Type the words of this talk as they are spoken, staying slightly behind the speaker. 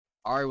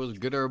All right, what's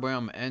good, everybody?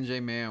 I'm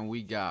NJ, man.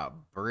 We got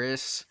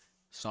Bris.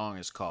 Song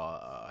is called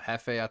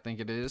Jefe, I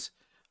think it is.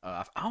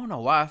 I don't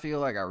know why I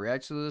feel like I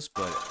react to this,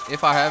 but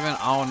if I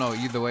haven't, I don't know.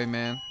 Either way,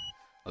 man,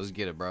 let's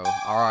get it, bro.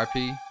 RIP,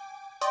 you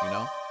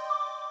know?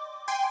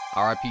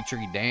 RIP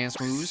Tricky Dance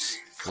Moves.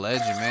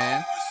 Legend,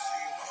 man.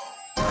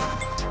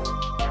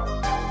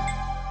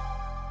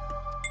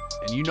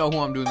 And you know who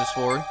I'm doing this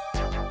for.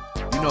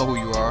 You know who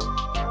you are.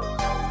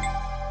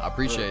 I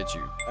appreciate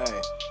you.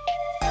 Hey.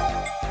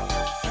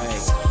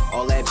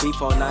 All that beef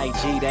on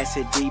IG, that's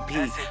a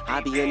DP. I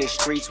be in the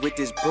streets with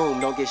this broom,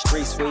 don't get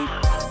street sweep.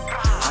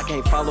 I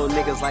can't follow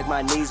niggas like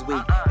my knees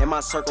weak. And my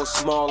circle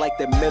small like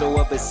the middle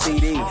of a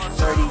CD.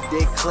 30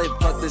 dick clip,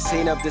 fuck the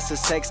scene up, this a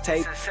sex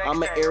tape.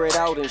 I'ma air it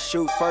out and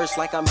shoot first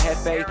like I'm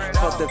Jefe.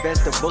 Fuck the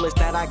vest, the bullets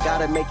that I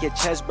gotta make your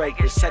chest break.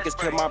 The seconds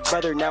killed my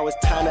brother, now it's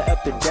time to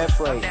up the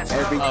death rate.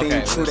 Everything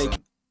okay, true,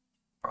 listen.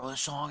 Bro,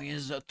 this song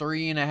is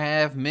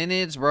 3.5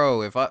 minutes,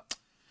 bro. If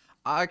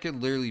I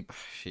could literally,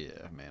 yeah,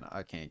 man,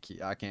 I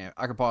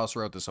can pause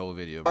throughout this whole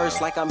video, bro. First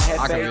like I'm Jefe,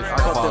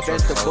 fuck the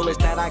vest, the bullets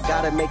that I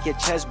gotta make your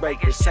chest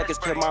break. The seconds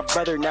killed my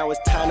brother, now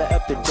it's time to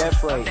up the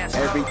death rate.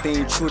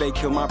 Everything true, they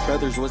killed my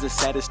brothers was a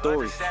saddest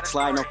story.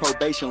 Sliding on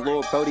probation,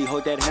 Lord Brody,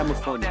 hold that hammer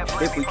for me.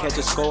 If we catch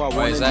a score, I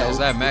wanna know. Is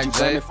that Mac you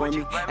J? For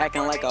me?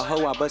 Acting like a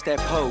hoe, I bust that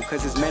pole,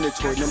 cause it's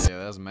mandatory.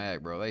 Yeah, that's Mac,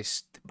 bro.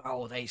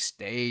 They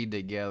stayed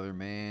together,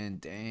 man.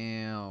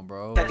 Damn,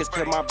 bro. Seconds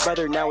killed my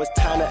brother, now it's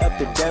time to up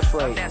the death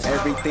rate.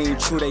 Everything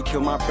true, they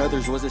killed my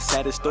brothers was a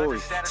saddest story.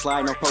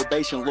 Sliding on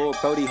probation, Lord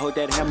Brody, hold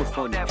that hammer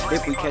for me.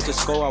 If we catch a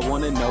score, I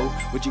wanna know.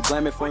 Would you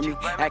blame it for me?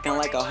 Acting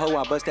like a hoe,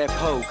 I bust that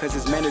pole, cause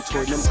it's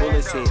mandatory. Them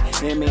bullets hit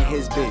him and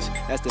his bitch.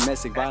 That's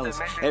domestic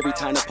violence. Every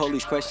time the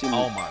police question me,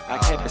 I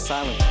kept it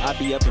silent. I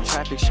be up in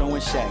traffic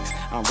showing shacks.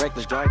 I'm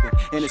reckless driving,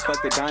 and it's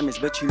fuck the diamonds,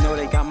 but you know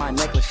they got my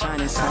necklace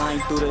shining.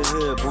 Sliding through the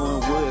hood,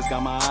 blowing woods,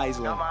 got my eyes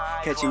low.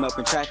 Catch him up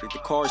in traffic, the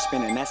car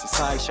spinning, that's a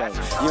sideshow.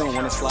 You don't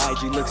wanna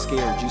slide, you look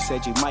scared, you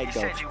said you might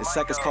go. The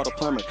suckers called a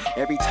plumber,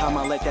 every time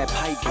I let that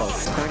pipe blow.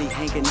 30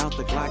 hanging out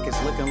the Glock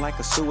is looking like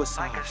a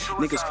suicide.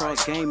 Niggas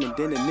cross game and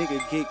then a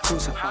nigga get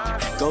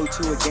crucified. Go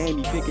to a game,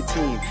 you pick a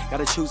team,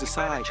 gotta choose a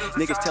side.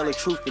 Niggas tell the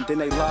truth and then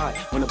they lie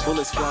when the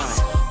bullets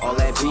fly. All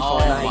that beef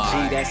on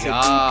IG, that's a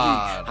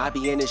DP. I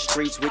be in the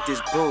streets with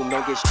this broom,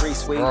 don't get street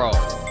sweep. Bro.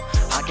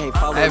 I can't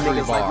follow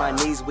niggas like my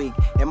knees weak.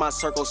 And my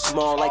circle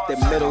small like the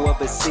middle of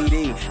a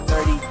CD.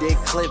 30 dick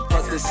clip,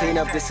 fuck the scene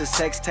up, this a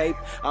sex tape.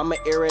 I'ma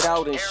air it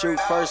out and shoot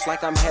first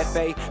like I'm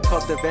Jefe.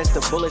 Fuck the vest,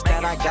 the bullets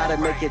that I gotta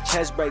make your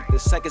chest break. The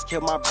seconds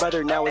killed my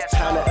brother, now it's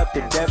time to up the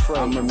death rate.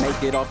 I'ma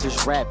make it off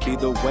this rap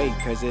either way,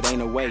 cause it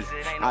ain't a way.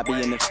 I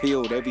be in the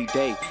field every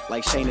day,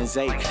 like Shane and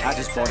Zay. I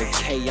just bought a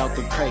K out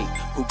the crate,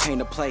 who came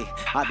to play?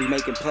 I be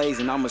making plays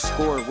and I'ma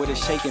score with a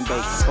shake and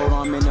bake. Hold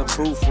on, I'm in the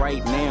booth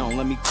right now,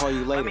 let me call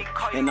you later.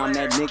 And I'm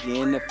that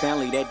nigga in the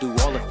family that do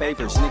all the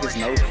favors. Niggas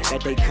know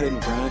that they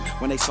couldn't run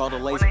when they saw the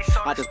laser.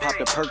 I just popped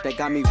a perk that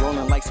got me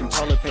rolling like some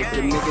toilet paper.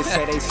 The niggas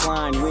say they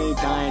slime, we ain't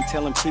dying,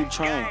 tell them keep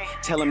trying.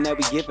 Tell them that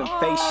we giving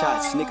face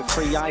shots, nigga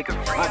free icon.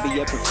 I be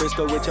up in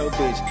Frisco with your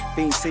bitch,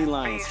 being sea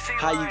lions.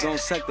 How you gon'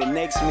 suck the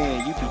next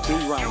man? You be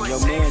D-Ryan.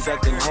 Your man's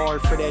acting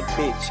hard for that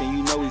bitch and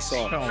you know he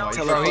saw.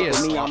 Tell her fuck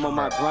with me, I'm on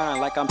my grind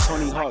like I'm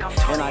Tony Hawk.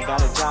 And I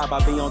got a job,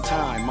 I be on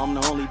time, I'm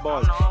the only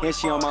boss. And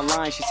she on my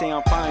line, she say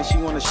I'm fine, she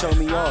wanna show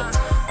me off.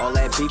 All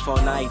that beef on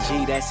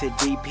IG, that's a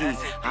DP.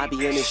 I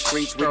be in the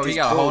streets with this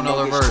got a whole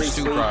nother verse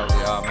too, probably.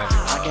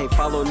 I can't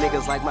follow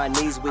niggas like my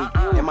knees weak.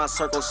 And my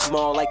circle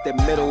small like the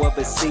middle of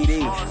a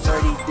CD.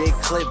 30 dick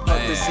clip,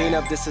 fuck the scene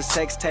up, this a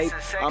sex tape.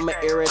 I'ma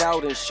air it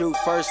out and shoot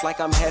first like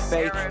I'm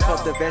Jefe.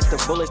 Fuck the vest,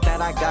 the bullets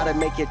that I gotta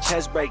make your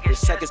chest break. The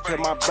seconds killed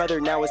my brother,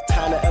 now it's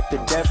time to up the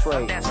death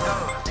rate.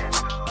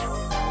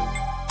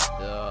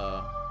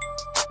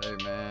 Hey,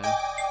 man.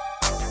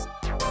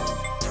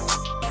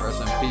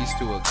 Rest in peace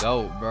to a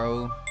GOAT,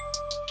 bro.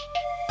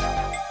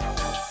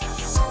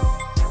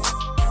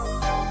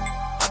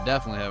 I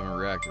definitely haven't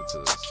reacted to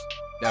this.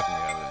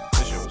 Definitely haven't.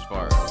 This shit was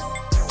fire.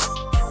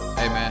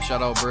 Hey, man,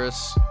 shout out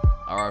Bris.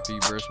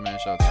 RIP Bris, man.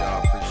 Shout out to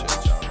y'all.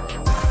 Appreciate y'all, bro.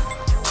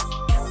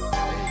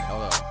 Hey,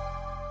 hold up.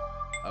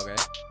 Okay.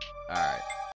 All right.